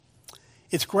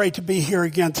It's great to be here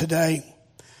again today.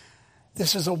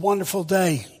 This is a wonderful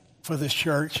day for this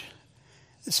church.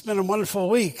 It's been a wonderful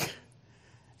week.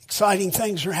 Exciting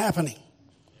things are happening.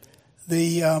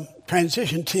 The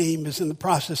transition team is in the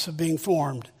process of being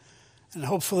formed, and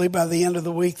hopefully by the end of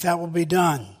the week that will be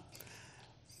done.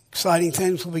 Exciting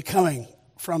things will be coming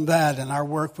from that and our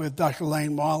work with Dr.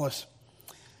 Lane Wallace.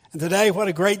 And today, what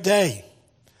a great day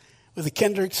with the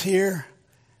Kendricks here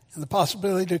and the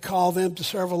possibility to call them to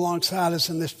serve alongside us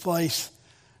in this place.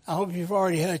 I hope you've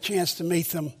already had a chance to meet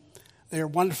them. They are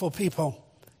wonderful people,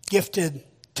 gifted,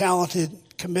 talented,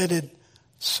 committed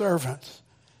servants.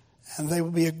 And they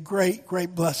will be a great,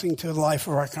 great blessing to the life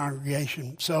of our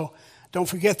congregation. So don't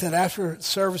forget that after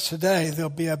service today, there'll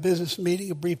be a business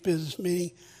meeting, a brief business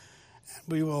meeting,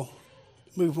 and we will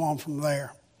move on from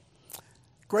there.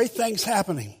 Great things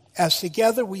happening as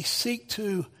together we seek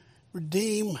to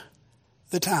redeem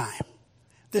the time,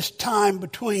 this time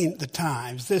between the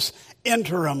times, this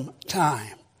interim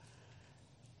time,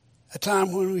 a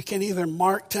time when we can either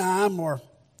mark time or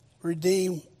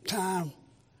redeem time.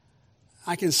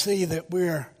 I can see that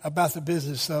we're about the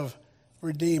business of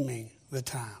redeeming the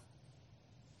time.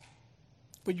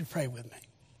 Would you pray with me?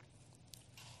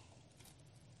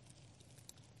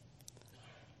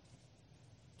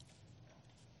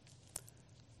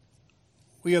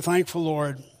 We are thankful,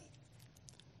 Lord,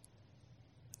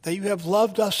 that you have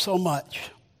loved us so much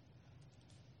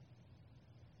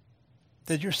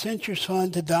that you sent your Son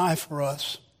to die for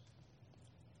us,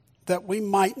 that we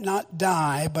might not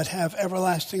die but have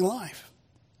everlasting life.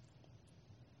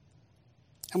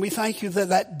 And we thank you that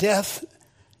that death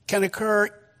can occur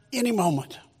any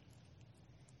moment,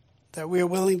 that we are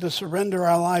willing to surrender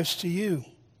our lives to you,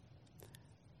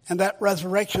 and that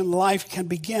resurrection life can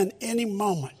begin any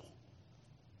moment,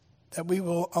 that we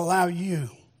will allow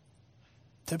you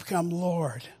to become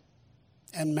Lord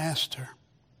and Master.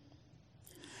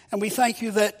 And we thank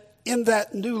you that in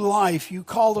that new life, you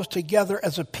called us together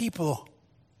as a people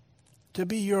to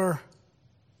be your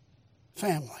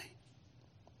family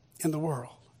in the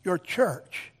world, your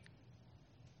church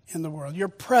in the world, your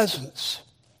presence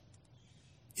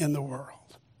in the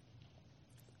world.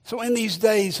 So in these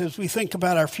days, as we think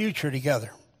about our future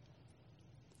together,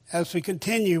 as we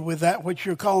continue with that which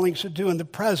you're calling us to do in the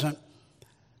present,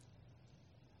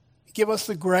 give us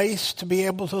the grace to be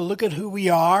able to look at who we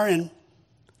are and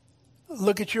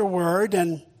look at your word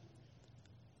and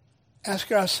ask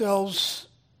ourselves,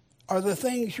 are the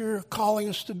things you're calling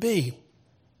us to be?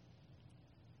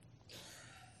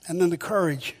 And then the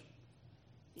courage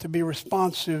to be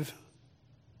responsive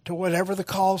to whatever the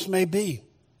calls may be.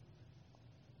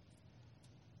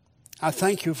 I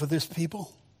thank you for this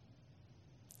people,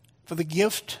 for the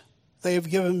gift they have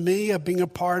given me of being a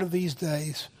part of these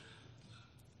days.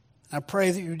 I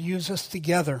pray that you would use us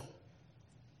together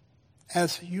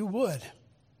as you would,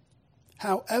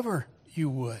 however you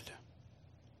would,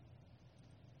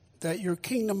 that your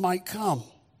kingdom might come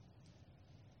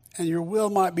and your will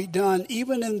might be done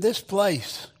even in this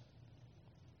place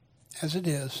as it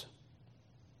is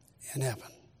in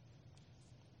heaven.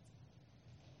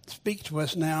 Speak to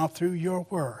us now through your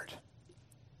word.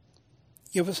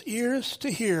 Give us ears to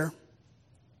hear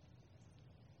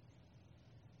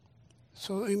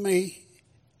so that we may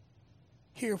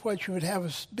hear what you would have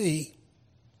us be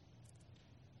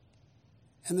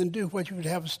and then do what you would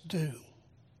have us do.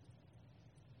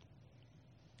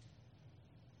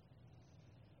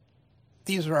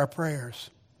 These are our prayers.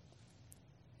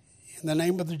 In the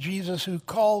name of the Jesus who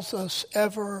calls us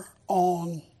ever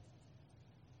on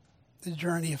the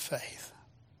journey of faith.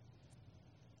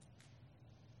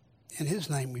 In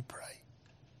his name we pray.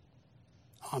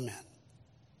 Amen.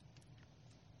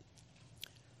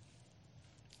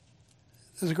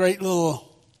 There's a great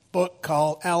little book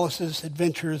called Alice's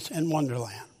Adventures in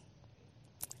Wonderland.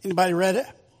 Anybody read it?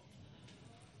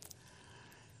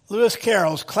 Lewis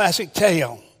Carroll's classic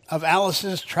tale of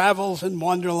Alice's travels in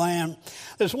Wonderland.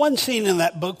 There's one scene in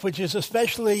that book which is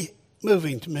especially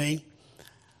moving to me.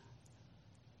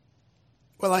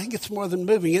 Well, I think it's more than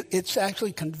moving. It's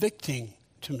actually convicting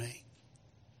to me.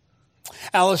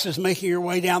 Alice is making her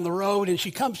way down the road, and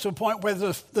she comes to a point where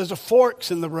there's a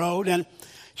forks in the road, and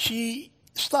she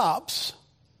stops.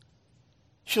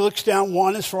 She looks down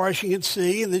one as far as she can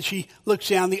see, and then she looks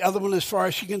down the other one as far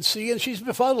as she can see, and she's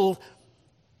befuddled.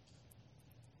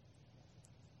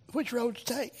 Which road to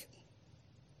take?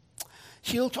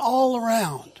 She looks all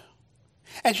around,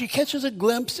 and she catches a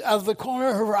glimpse out of the corner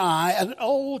of her eye at an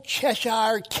old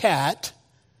Cheshire cat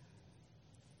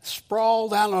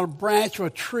sprawled down on a branch of a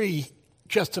tree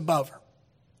just above her.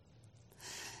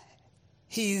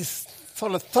 He's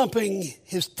sort of thumping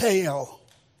his tail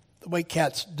the way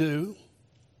cats do,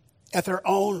 at their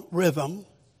own rhythm.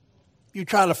 You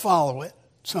try to follow it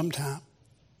sometime.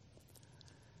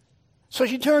 So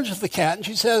she turns to the cat and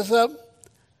she says,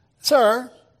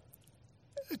 Sir,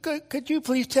 could you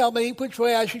please tell me which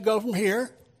way I should go from here?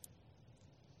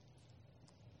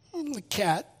 And the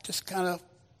cat just kind of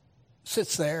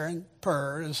sits there and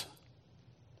purrs.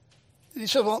 And he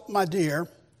said, well, my dear,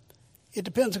 it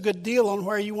depends a good deal on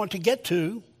where you want to get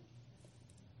to.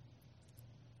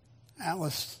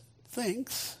 Alice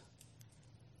thinks,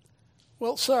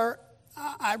 well, sir,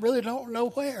 I really don't know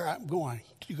where I'm going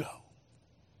to go.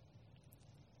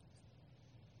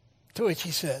 To which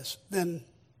he says, then,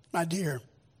 my dear,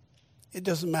 it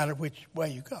doesn't matter which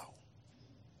way you go.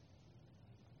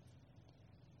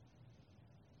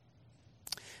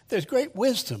 There's great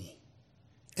wisdom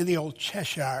in the old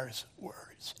Cheshire's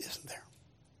words, isn't there?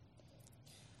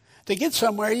 To get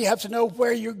somewhere, you have to know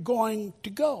where you're going to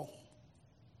go.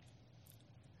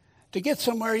 To get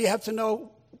somewhere, you have to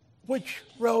know which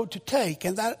road to take,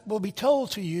 and that will be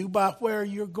told to you by where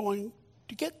you're going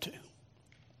to get to.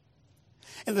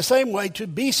 In the same way, to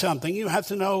be something, you have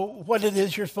to know what it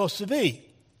is you're supposed to be.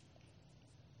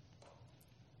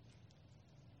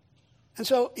 And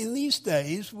so in these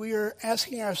days, we are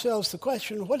asking ourselves the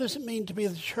question, what does it mean to be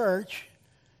the church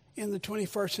in the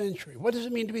 21st century? What does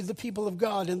it mean to be the people of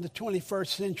God in the 21st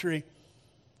century?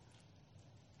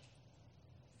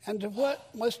 And to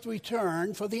what must we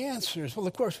turn for the answers? Well,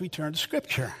 of course, we turn to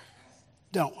Scripture,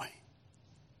 don't we?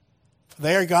 For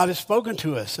there, God has spoken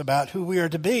to us about who we are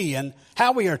to be and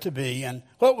how we are to be and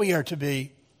what we are to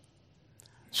be.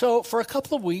 So for a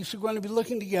couple of weeks, we're going to be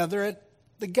looking together at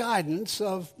the guidance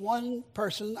of one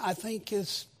person I think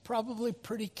is probably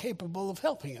pretty capable of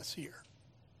helping us here.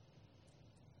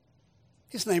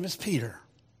 His name is Peter.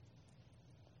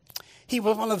 He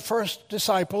was one of the first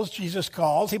disciples Jesus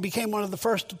called. He became one of the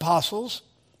first apostles.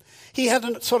 He had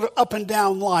a sort of up and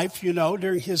down life,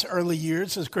 during his early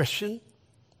years as a Christian.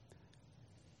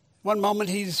 One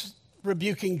moment he's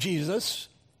rebuking Jesus.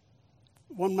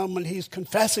 One moment he's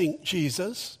confessing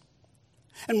Jesus.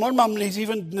 And one moment he's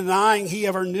even denying he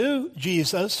ever knew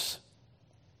Jesus.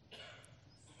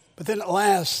 But then at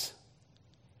last,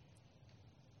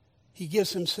 he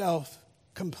gives himself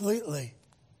completely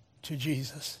to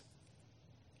Jesus.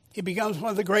 He becomes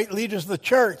one of the great leaders of the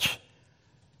church.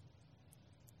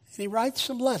 And he writes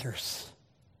some letters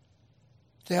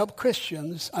to help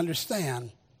Christians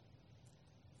understand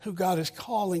who God is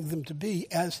calling them to be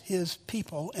as his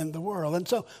people in the world. And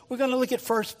so we're going to look at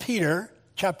 1 Peter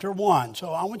chapter 1.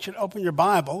 So I want you to open your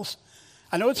Bibles.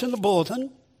 I know it's in the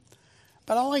bulletin,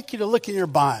 but I'd like you to look in your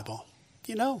Bible.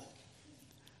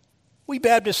 We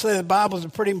Baptists say the Bible is a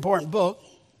pretty important book.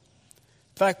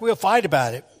 In fact, we'll fight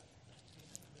about it.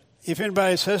 If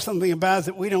anybody says something about it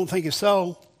that we don't think is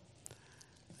so.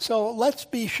 So let's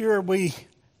be sure we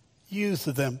use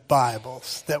the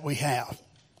Bibles that we have.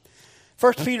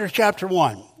 1 Peter chapter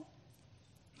 1.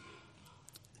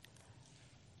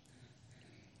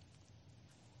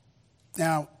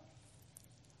 Now,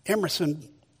 Emerson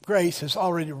Grace has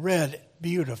already read it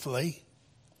beautifully,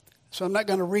 so I'm not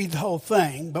going to read the whole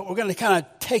thing, but we're going to kind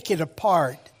of take it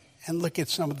apart and look at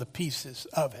some of the pieces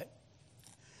of it.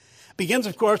 Begins,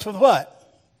 of course, with what?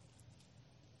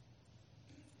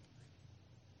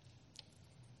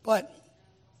 What?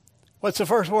 What's the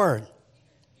first word?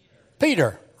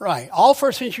 Peter, right. All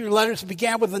first century letters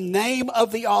began with the name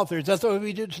of the author. Is that what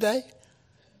we do today?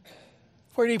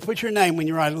 Where do you put your name when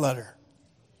you write a letter?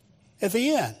 At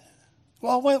the end.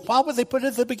 Well, why would they put it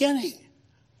at the beginning?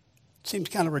 Seems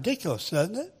kind of ridiculous,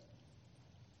 doesn't it?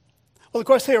 Well, of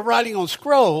course, they were writing on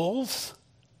scrolls.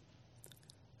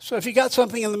 So if you got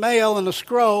something in the mail and a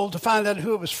scroll to find out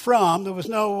who it was from, there was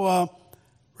no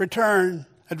return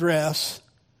address.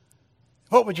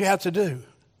 What would you have to do?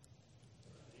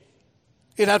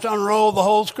 You'd have to unroll the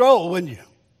whole scroll, wouldn't you?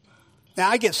 Now,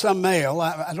 I get some mail.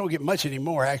 I don't get much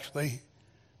anymore, actually.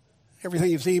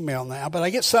 Everything is email now. But I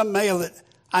get some mail that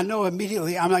I know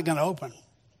immediately I'm not going to open.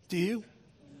 Do you?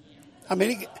 I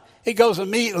mean, it goes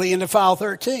immediately into file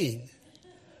 13.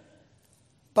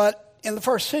 But in the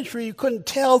first century, you couldn't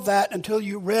tell that until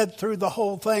you read through the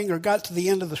whole thing or got to the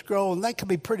end of the scroll, and that could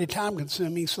be pretty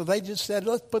time-consuming. So they just said,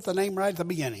 let's put the name right at the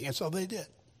beginning, and so they did.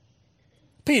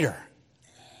 Peter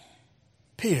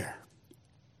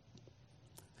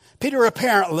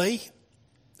apparently,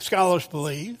 scholars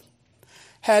believe,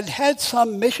 had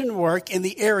some mission work in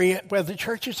the area where the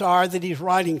churches are that he's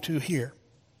writing to here.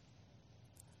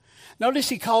 Notice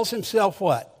he calls himself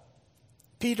what?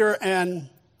 Peter, an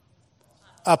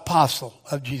apostle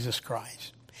of Jesus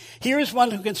Christ. Here is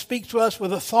one who can speak to us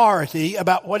with authority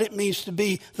about what it means to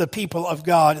be the people of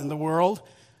God in the world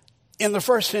in the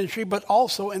first century, but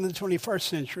also in the 21st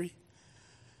century.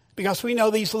 Because we know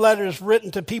these letters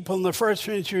written to people in the first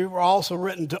century were also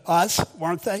written to us,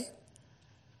 weren't they?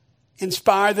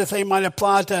 Inspired that they might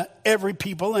apply to every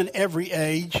people in every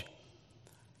age.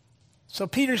 So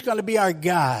Peter's going to be our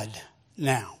guide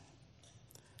now.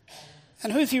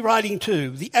 And who's he writing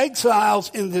to? The exiles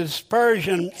in the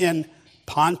dispersion in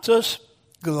Pontus,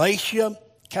 Galatia,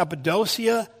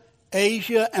 Cappadocia,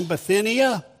 Asia, and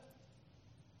Bithynia.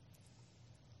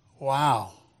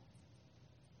 Wow.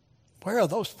 Where are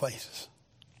those places?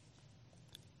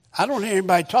 I don't hear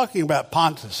anybody talking about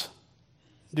Pontus.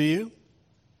 Do you?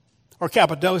 Or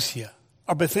Cappadocia,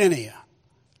 or Bithynia.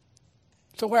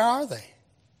 So where are they?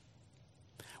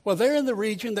 Well, they're in the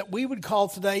region that we would call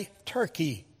today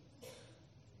Turkey.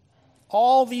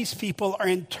 All these people are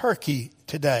in Turkey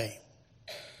today.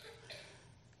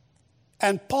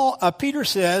 And Peter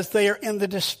says they are in the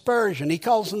dispersion. He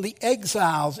calls them the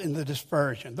exiles in the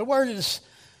dispersion. The word is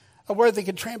a word that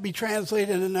can be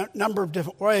translated in a number of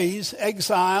different ways.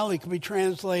 Exile, it can be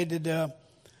translated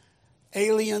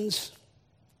aliens.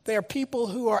 They are people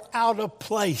who are out of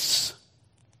place.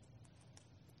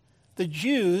 The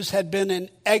Jews had been in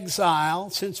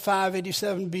exile since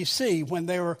 587 BC when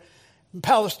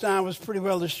Palestine was pretty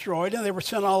well destroyed and they were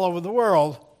sent all over the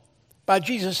world. By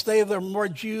Jesus' day, there were more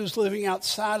Jews living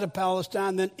outside of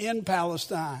Palestine than in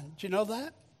Palestine. Do you know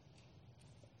that?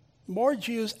 More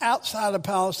Jews outside of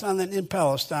Palestine than in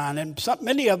Palestine. And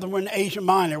many of them were in Asia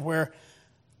Minor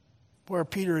where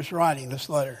Peter is writing this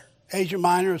letter. Asia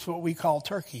Minor is what we call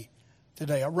Turkey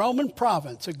today. A Roman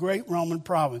province, a great Roman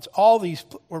province. All these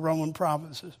were Roman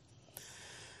provinces.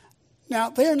 Now,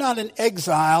 they are not in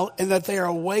exile in that they are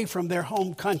away from their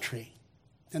home country.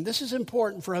 And this is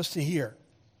important for us to hear.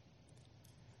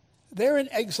 They're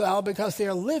in exile because they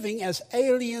are living as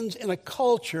aliens in a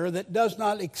culture that does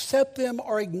not accept them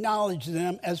or acknowledge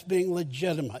them as being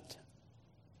legitimate.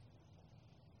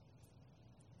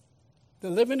 They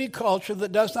live in a culture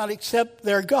that does not accept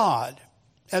their God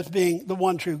as being the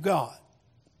one true God.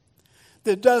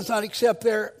 That does not accept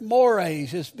their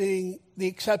mores as being the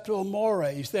acceptable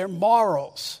mores, their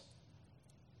morals.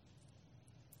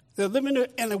 They're living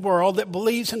in a world that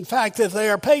believes, in fact, that they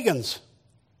are pagans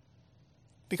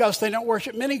because they don't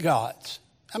worship many gods.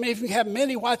 I mean, if you have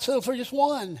many, why settle for just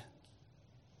one?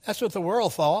 That's what the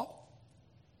world thought.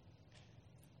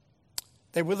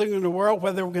 They were living in a world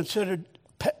where they were considered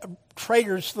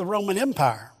traitors to the Roman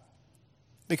Empire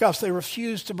because they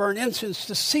refused to burn incense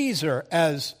to Caesar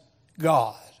as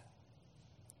God.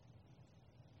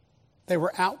 They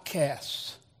were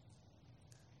outcasts.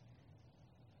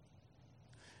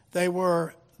 They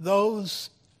were those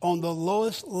on the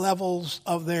lowest levels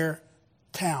of their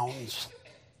towns,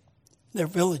 their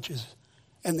villages,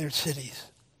 and their cities.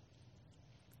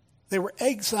 They were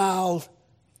exiled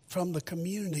from the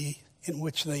community in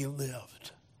which they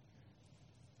lived.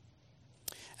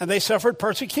 And they suffered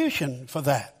persecution for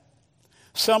that.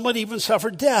 Some would even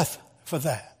suffer death for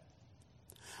that.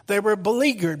 They were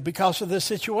beleaguered because of this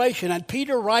situation. And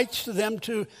Peter writes to them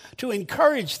to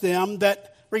encourage them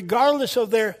that regardless of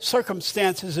their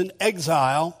circumstances in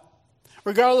exile,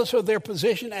 regardless of their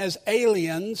position as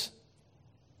aliens,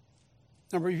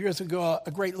 a number of years ago,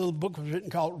 a great little book was written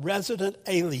called Resident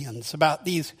Aliens about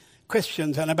these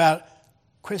Christians and about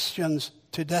Christians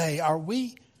today. Are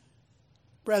we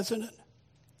resident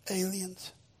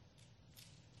aliens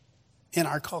in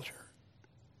our culture?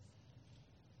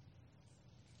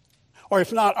 Or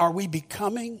if not, are we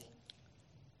becoming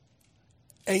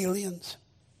aliens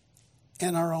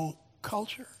in our own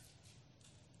culture?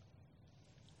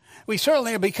 We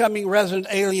certainly are becoming resident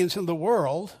aliens in the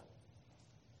world.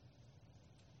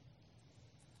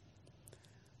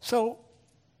 So,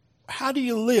 how do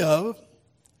you live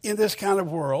in this kind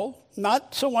of world?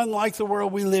 Not so unlike the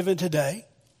world we live in today.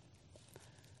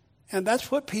 And that's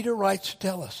what Peter writes to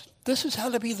tell us. This is how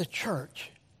to be the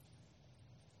church.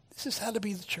 This is how to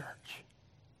be the church.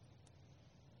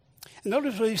 And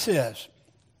notice what he says.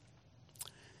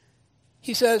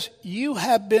 He says, you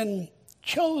have been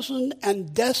chosen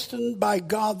and destined by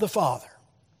God the Father.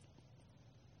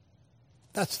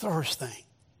 That's the first thing.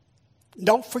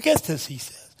 Don't forget this, he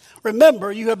says.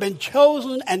 Remember, you have been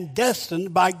chosen and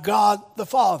destined by God the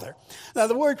Father. Now,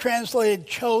 the word translated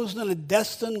chosen and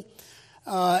destined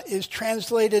is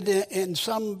translated in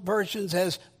some versions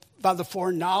as by the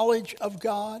foreknowledge of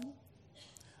God.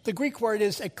 The Greek word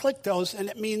is ekliktos, and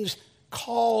it means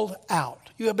called out.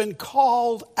 You have been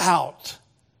called out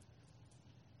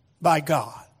by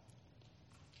God.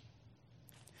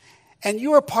 And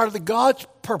you are part of the God's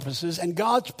purposes and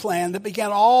God's plan that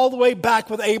began all the way back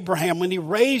with Abraham when he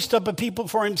raised up a people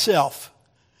for himself.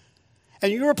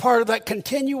 And you are part of that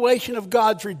continuation of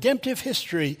God's redemptive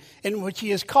history in which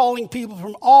he is calling people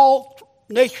from all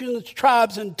nations,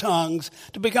 tribes, and tongues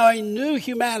to become a new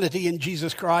humanity in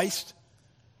Jesus Christ.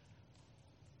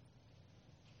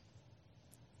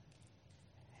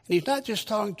 And he's not just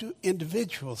talking to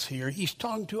individuals here, he's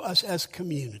talking to us as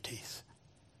communities.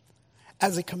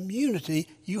 As a community,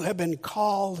 you have been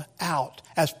called out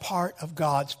as part of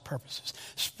God's purposes.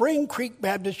 Spring Creek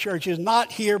Baptist Church is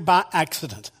not here by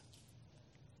accident.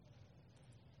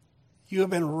 You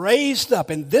have been raised up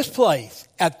in this place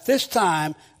at this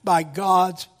time by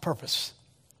God's purpose.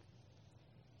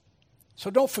 So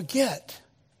don't forget,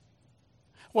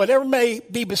 whatever may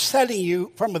be besetting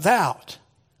you from without,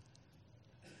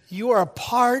 you are a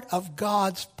part of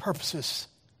God's purposes,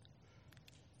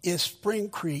 is Spring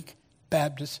Creek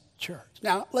Baptist Church.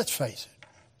 Now, let's face it.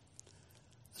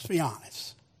 Let's be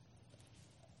honest.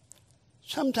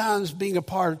 Sometimes being a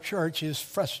part of church is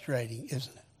frustrating,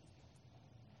 isn't it?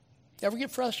 Ever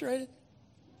get frustrated?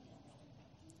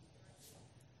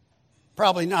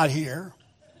 Probably not here.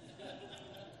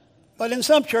 But in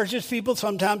some churches, people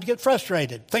sometimes get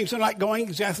frustrated. Things are not going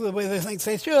exactly the way they think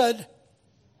they should.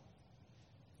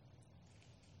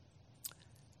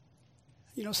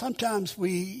 You know, sometimes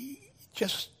we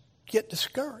just get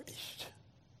discouraged.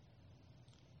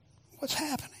 What's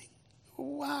happening?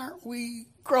 Why aren't we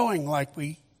growing like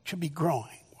we should be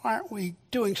growing? Why aren't we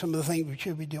doing some of the things we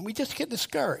should be doing? We just get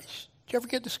discouraged. Do you ever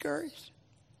get discouraged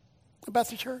about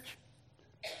the church?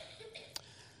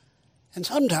 And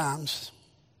sometimes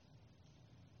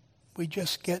we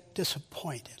just get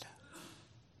disappointed.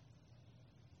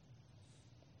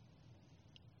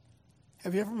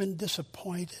 Have you ever been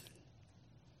disappointed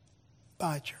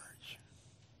by church?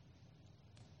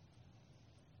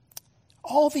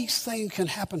 All these things can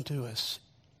happen to us.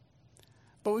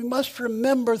 But we must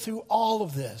remember through all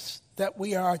of this that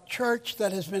we are a church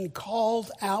that has been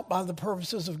called out by the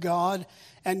purposes of God,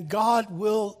 and God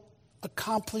will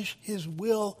accomplish his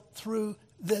will through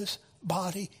this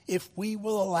body if we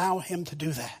will allow him to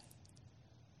do that.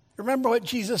 Remember what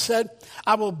Jesus said?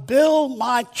 I will build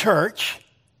my church,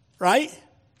 right?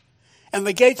 And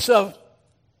the gates of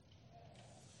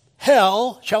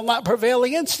hell shall not prevail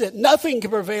against it. Nothing can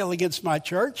prevail against my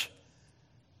church.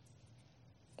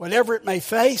 Whatever it may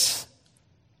face,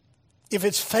 if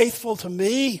it's faithful to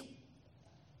me,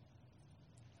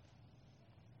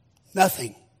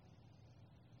 nothing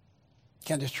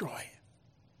can destroy it.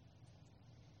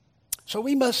 So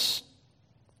we must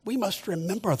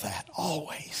remember that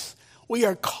always. We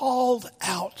are called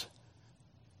out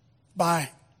by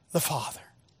the Father.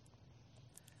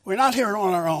 We're not here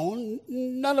on our own.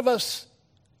 None of us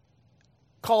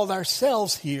called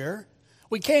ourselves here.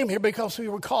 We came here because we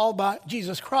were called by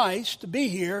Jesus Christ to be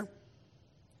here.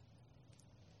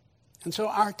 And so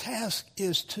our task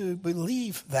is to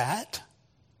believe that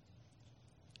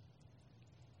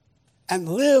and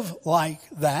live like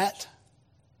that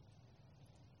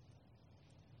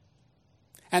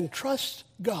and trust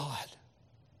God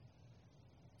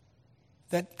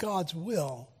that God's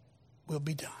will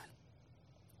be done.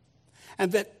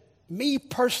 And that me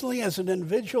personally as an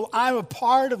individual, I'm a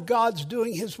part of God's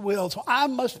doing his will. So I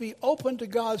must be open to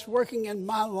God's working in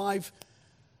my life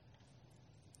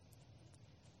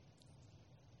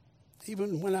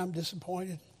even when I'm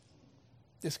disappointed,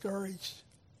 discouraged.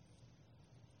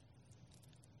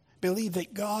 Believe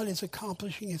that God is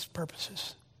accomplishing his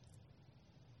purposes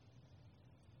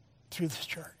through this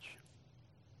church.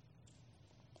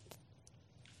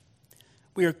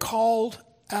 We are called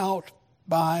out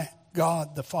by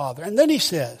God the Father. And then he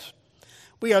says,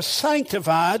 we are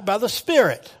sanctified by the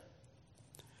Spirit.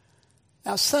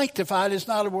 Now, sanctified is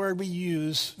not a word we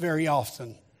use very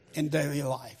often in daily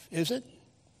life, is it?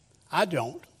 I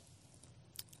don't.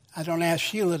 I don't ask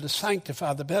Sheila to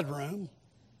sanctify the bedroom.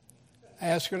 I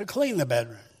ask her to clean the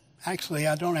bedroom. Actually,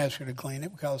 I don't ask her to clean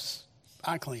it because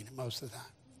I clean it most of the time.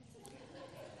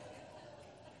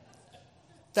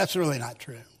 That's really not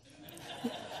true.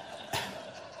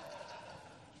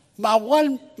 My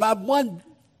one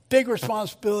big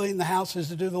responsibility in the house is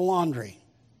to do the laundry.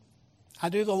 I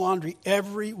do the laundry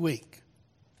every week.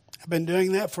 I've been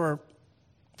doing that for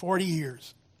 40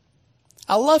 years.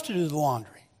 I love to do the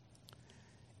laundry.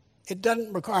 It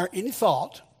doesn't require any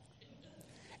thought,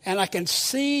 and I can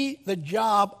see the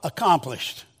job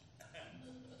accomplished.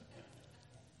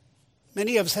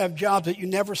 Many of us have jobs that you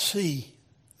never see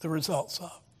the results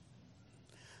of.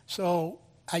 So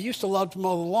I used to love to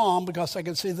mow the lawn because I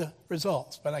could see the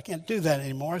results, but I can't do that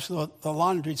anymore, so the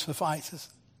laundry suffices.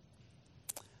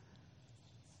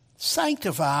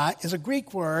 Sanctify is a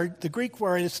Greek word. The Greek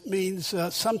word means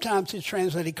sometimes it's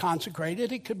translated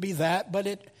consecrated. It could be that, but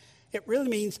it really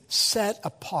means set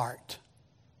apart.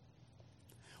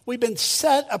 We've been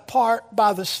set apart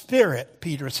by the Spirit,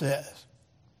 Peter says.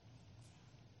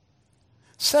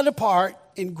 Set apart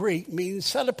in Greek means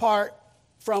set apart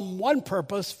from one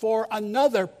purpose for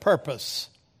another purpose.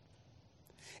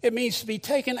 It means to be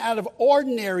taken out of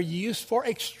ordinary use for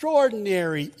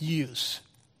extraordinary use.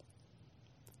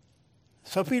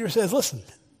 So Peter says, listen,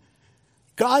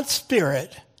 God's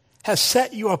Spirit has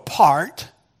set you apart,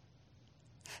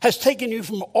 has taken you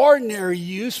from ordinary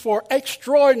use for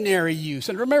extraordinary use.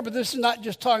 And remember, this is not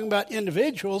just talking about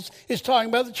individuals, it's talking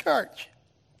about the church.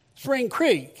 Spring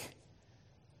Creek.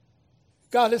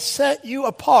 God has set you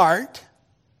apart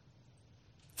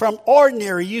from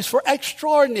ordinary use for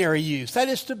extraordinary use. That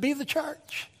is to be the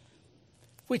church,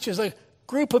 which is a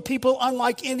group of people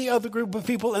unlike any other group of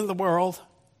people in the world.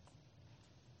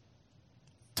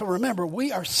 So remember,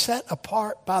 we are set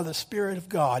apart by the Spirit of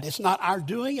God. It's not our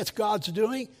doing, it's God's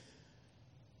doing.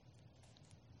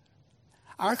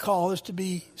 Our call is to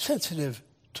be sensitive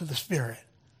to the Spirit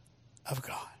of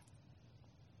God.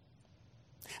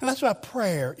 And that's why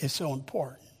prayer is so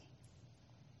important.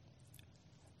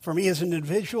 For me as an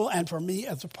individual and for me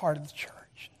as a part of the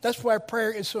church. That's why prayer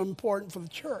is so important for the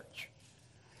church.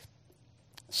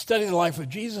 Study the life of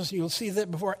Jesus, and you'll see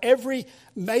that before every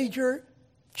major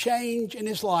change in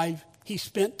his life, he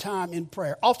spent time in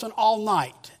prayer, often all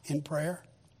night in prayer.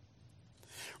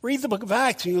 Read the book of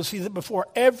Acts, and you'll see that before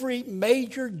every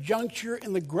major juncture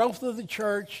in the growth of the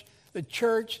church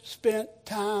spent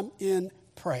time in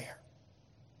prayer.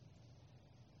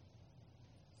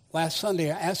 Last Sunday,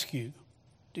 I asked you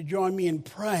to join me in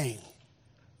praying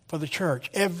for the church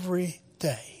every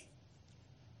day.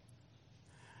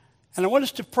 And I want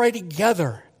us to pray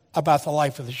together about the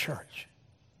life of the church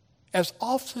as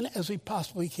often as we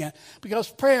possibly can, because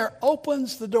prayer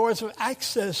opens the doors of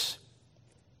access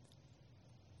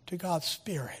to God's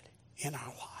Spirit in our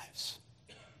lives.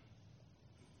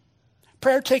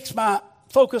 Prayer takes my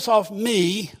focus off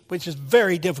me, which is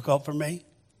very difficult for me,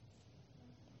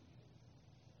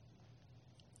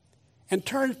 and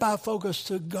turns my focus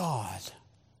to God.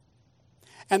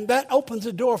 And that opens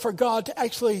the door for God to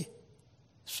actually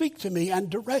speak to me and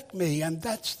direct me, and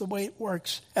that's the way it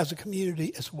works as a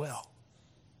community as well.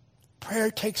 Prayer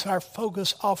takes our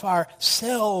focus off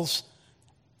ourselves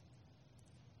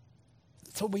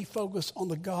so we focus on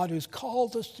the God who's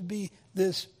called us to be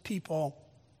this people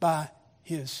by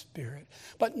his Spirit.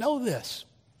 But know this,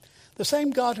 the same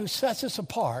God who sets us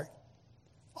apart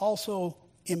also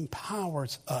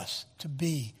empowers us to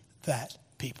be that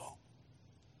people.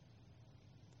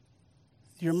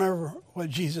 Do you remember what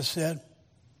Jesus said?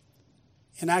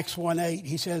 In Acts 1:8,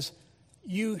 he says,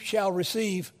 "You shall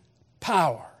receive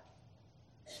power,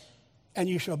 and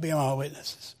you shall be my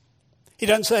witnesses." He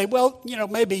doesn't say, well,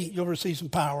 maybe you'll receive some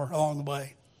power along the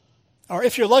way. Or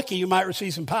if you're lucky, you might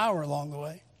receive some power along the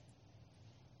way.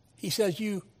 He says,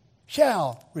 you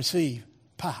shall receive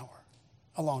power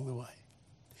along the way.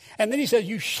 And then he says,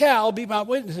 you shall be my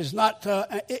witnesses. Not,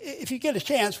 if you get a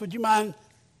chance, would you mind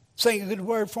saying a good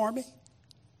word for me?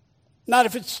 Not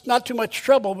if it's not too much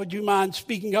trouble, would you mind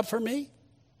speaking up for me?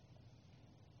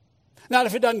 Not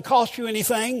if it doesn't cost you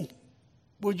anything,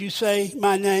 would you say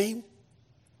my name?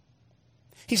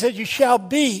 He said, you shall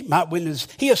be my witnesses.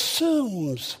 He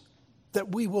assumes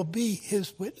that we will be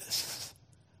his witnesses.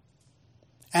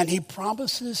 And he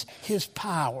promises his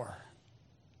power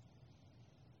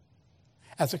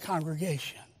as a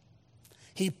congregation.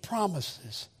 He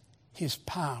promises his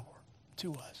power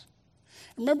to us.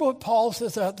 Remember what Paul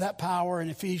says about that power in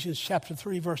Ephesians chapter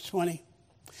 3, verse 20?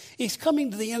 He's coming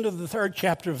to the end of the 3rd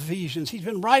chapter of Ephesians. He's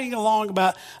been writing along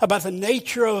about the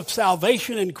nature of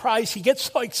salvation in Christ. He gets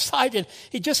so excited,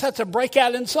 he just has to break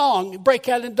out in song, break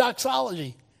out in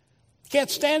doxology. He can't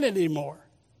stand it anymore.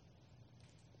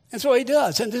 And so he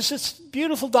does. And this is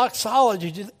beautiful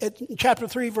doxology in chapter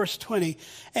 3, verse 20.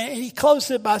 And he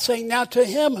closes it by saying, now to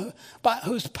him by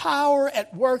whose power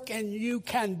at work in you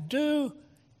can do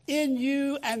in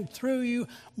you and through you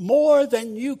more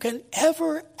than you can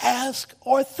ever ask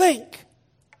or think.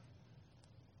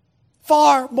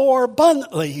 Far more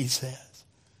abundantly, he says,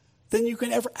 than you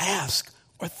can ever ask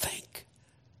or think.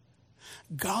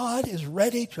 God is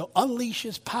ready to unleash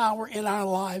his power in our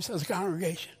lives as a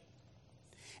congregation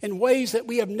in ways that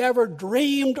we have never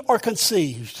dreamed or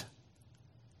conceived,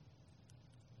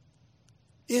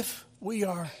 if we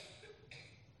are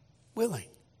willing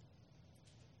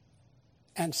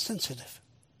and sensitive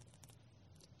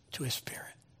to his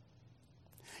Spirit.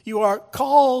 You are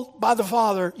called by the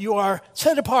Father. You are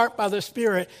set apart by the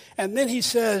Spirit. And then he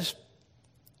says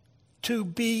to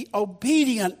be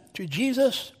obedient to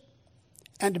Jesus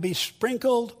and to be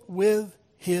sprinkled with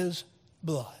his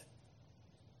blood.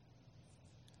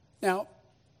 Now,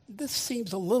 this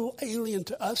seems a little alien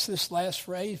to us, this last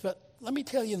phrase, but let me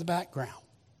tell you the background.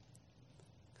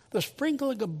 The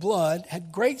sprinkling of blood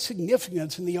had great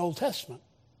significance in the Old Testament.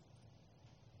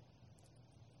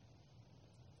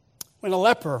 When a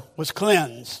leper was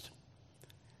cleansed,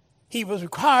 he was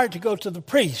required to go to the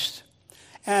priest.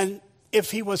 And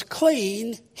if he was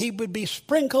clean, he would be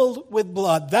sprinkled with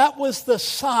blood. That was the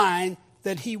sign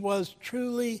that he was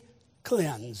truly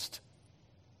cleansed.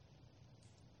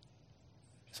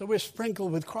 So we're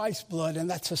sprinkled with Christ's blood, and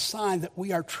that's a sign that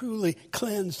we are truly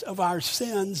cleansed of our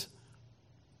sins.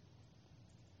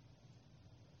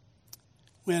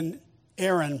 When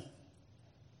Aaron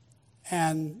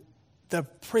and the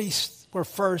priests were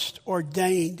first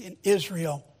ordained in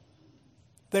Israel,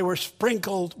 they were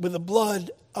sprinkled with the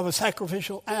blood of a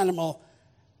sacrificial animal.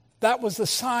 That was the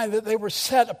sign that they were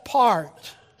set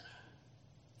apart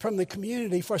from the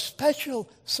community for special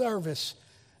service.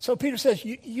 So Peter says,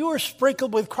 you are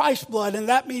sprinkled with Christ's blood, and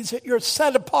that means that you're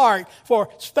set apart for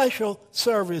special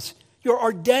service. You're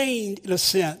ordained, in a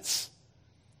sense,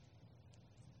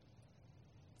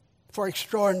 for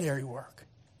extraordinary work.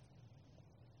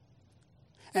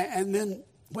 And then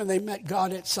when they met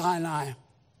God at Sinai,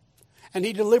 and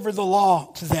he delivered the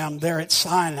law to them there at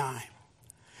Sinai.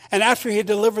 And after he had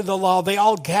delivered the law, they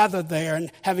all gathered there,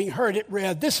 and having heard it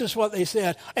read, this is what they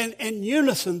said. And in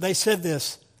unison, they said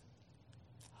this: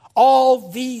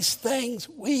 all these things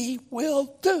we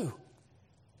will do.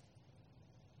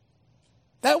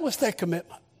 That was their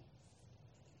commitment.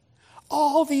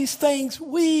 All these things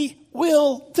we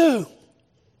will do.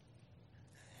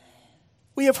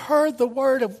 We have heard the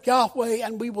word of Yahweh,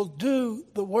 and we will do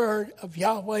the word of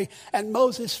Yahweh. And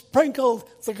Moses sprinkled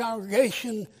the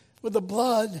congregation with the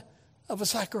blood of a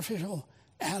sacrificial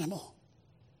animal.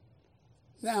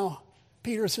 Now,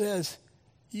 Peter says,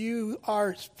 you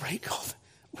are sprinkled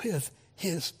with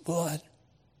his blood.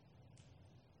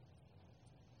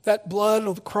 That blood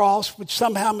of the cross, which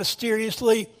somehow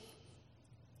mysteriously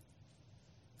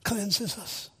cleanses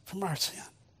us from our sin,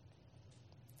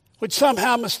 which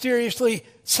somehow mysteriously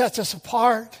sets us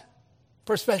apart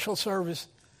for special service,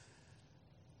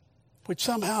 which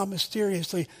somehow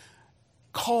mysteriously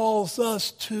calls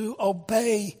us to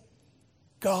obey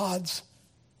God's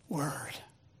word.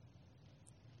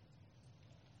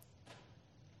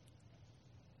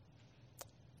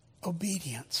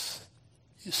 Obedience,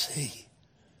 you see,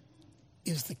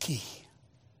 is the key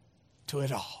to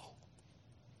it all.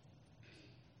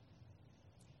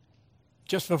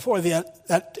 Just before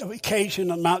that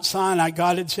occasion on Mount Sinai,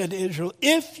 God had said to Israel,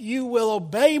 if you will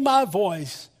obey my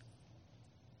voice,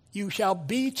 you shall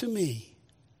be to me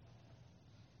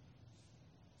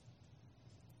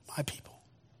my people.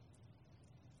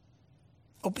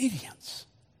 Obedience.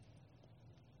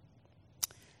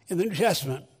 In the New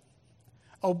Testament,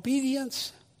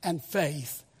 obedience and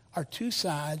faith are two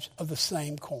sides of the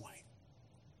same coin.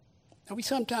 Now, we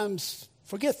sometimes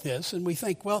forget this, and we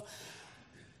think, well,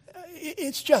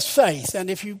 it's just faith. And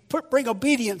if you bring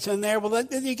obedience in there, well,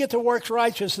 then you get to works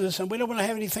righteousness, and we don't want to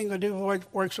have anything to do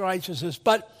with works righteousness.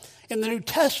 But in the New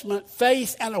Testament,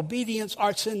 faith and obedience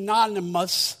are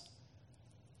synonymous.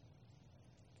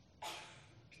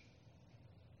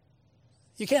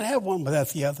 You can't have one without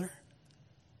the other,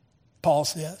 Paul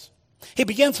says. He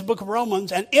begins the book of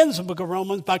Romans and ends the book of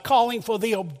Romans by calling for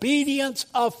the obedience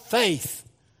of faith.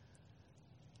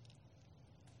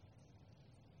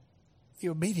 The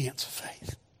obedience of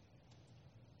faith.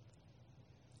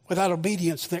 Without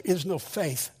obedience, there is no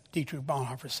faith, Dietrich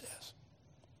Bonhoeffer says.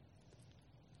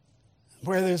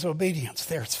 Where there's obedience,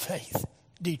 there's faith,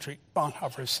 Dietrich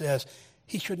Bonhoeffer says.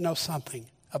 He should know something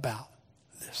about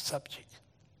this subject.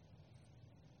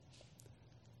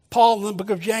 Paul in the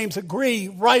book of James agree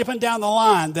right up and down the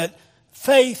line that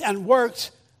faith and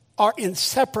works are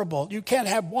inseparable. You can't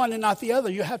have one and not the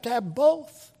other. You have to have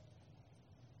both.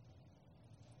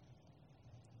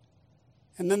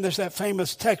 And then there's that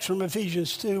famous text from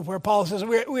Ephesians 2 where Paul says,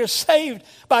 we're saved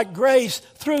by grace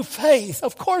through faith.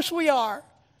 Of course we are.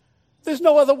 There's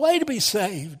no other way to be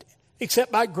saved except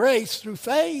by grace through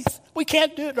faith. We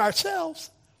can't do it ourselves.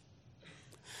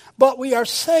 But we are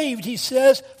saved, he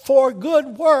says, for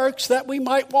good works that we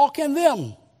might walk in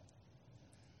them.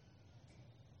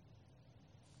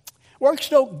 Works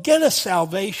don't get us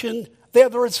salvation. They're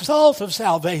the result of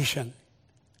salvation.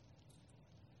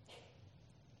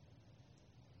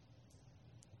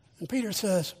 And Peter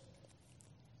says,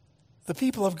 The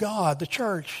people of God, the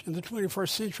church in the 21st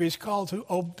century, is called to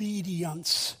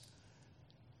obedience.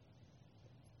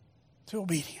 To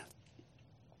obedience.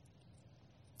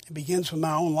 It begins with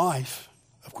my own life,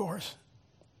 of course,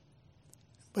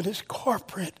 but it's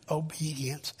corporate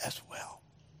obedience as well.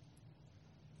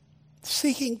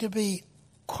 Seeking to be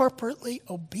corporately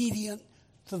obedient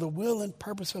to the will and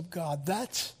purpose of God.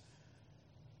 That's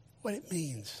what it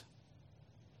means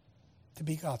to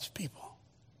be God's people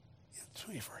in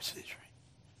the 21st century.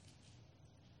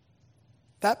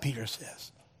 That, Peter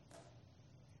says,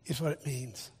 is what it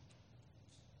means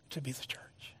to be the church.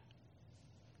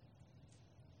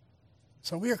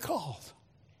 So we are called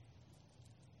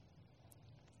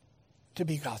to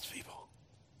be God's people.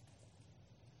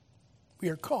 We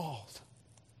are called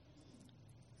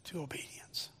to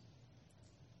obedience.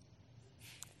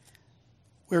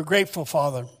 We're grateful,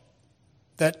 Father,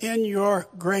 that in your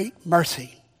great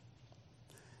mercy,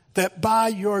 that by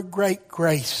your great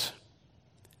grace,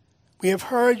 we have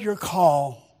heard your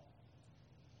call.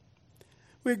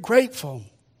 We're grateful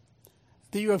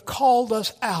that you have called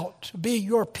us out to be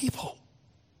your people.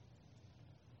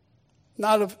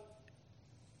 Not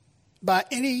by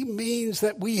any means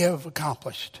that we have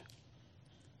accomplished,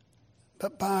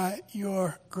 but by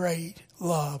your great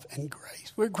love and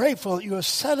grace. We're grateful that you have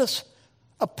set us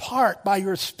apart by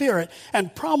your Spirit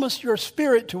and promised your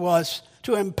Spirit to us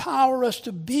to empower us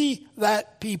to be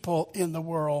that people in the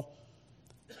world.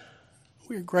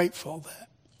 We're grateful that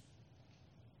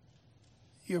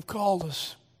you have called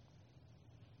us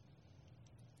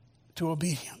to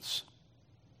obedience.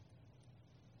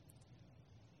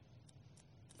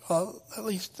 Well, at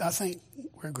least I think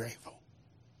we're grateful.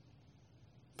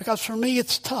 Because for me,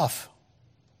 it's tough.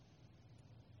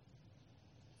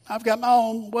 I've got my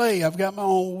own way. I've got my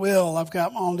own will. I've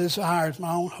got my own desires,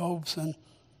 my own hopes. And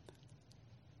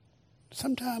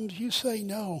sometimes you say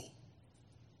no.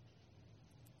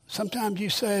 Sometimes you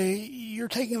say you're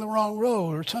taking the wrong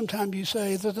road. Or sometimes you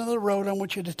say there's another road I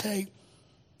want you to take.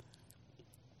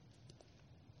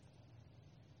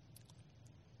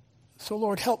 So,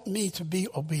 Lord, help me to be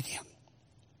obedient.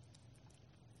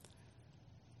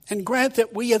 And grant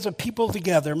that we as a people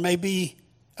together may be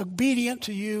obedient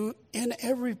to you in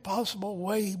every possible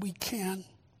way we can.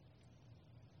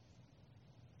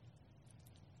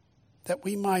 That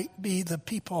we might be the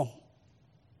people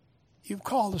you've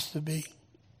called us to be.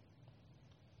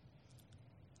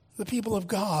 The people of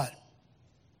God.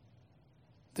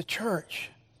 The church.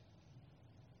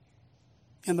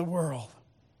 In the world.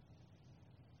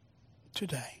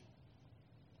 Today.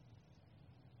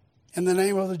 In the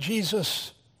name of the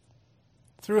Jesus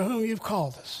through whom you've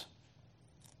called us,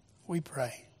 we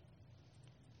pray.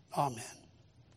 Amen.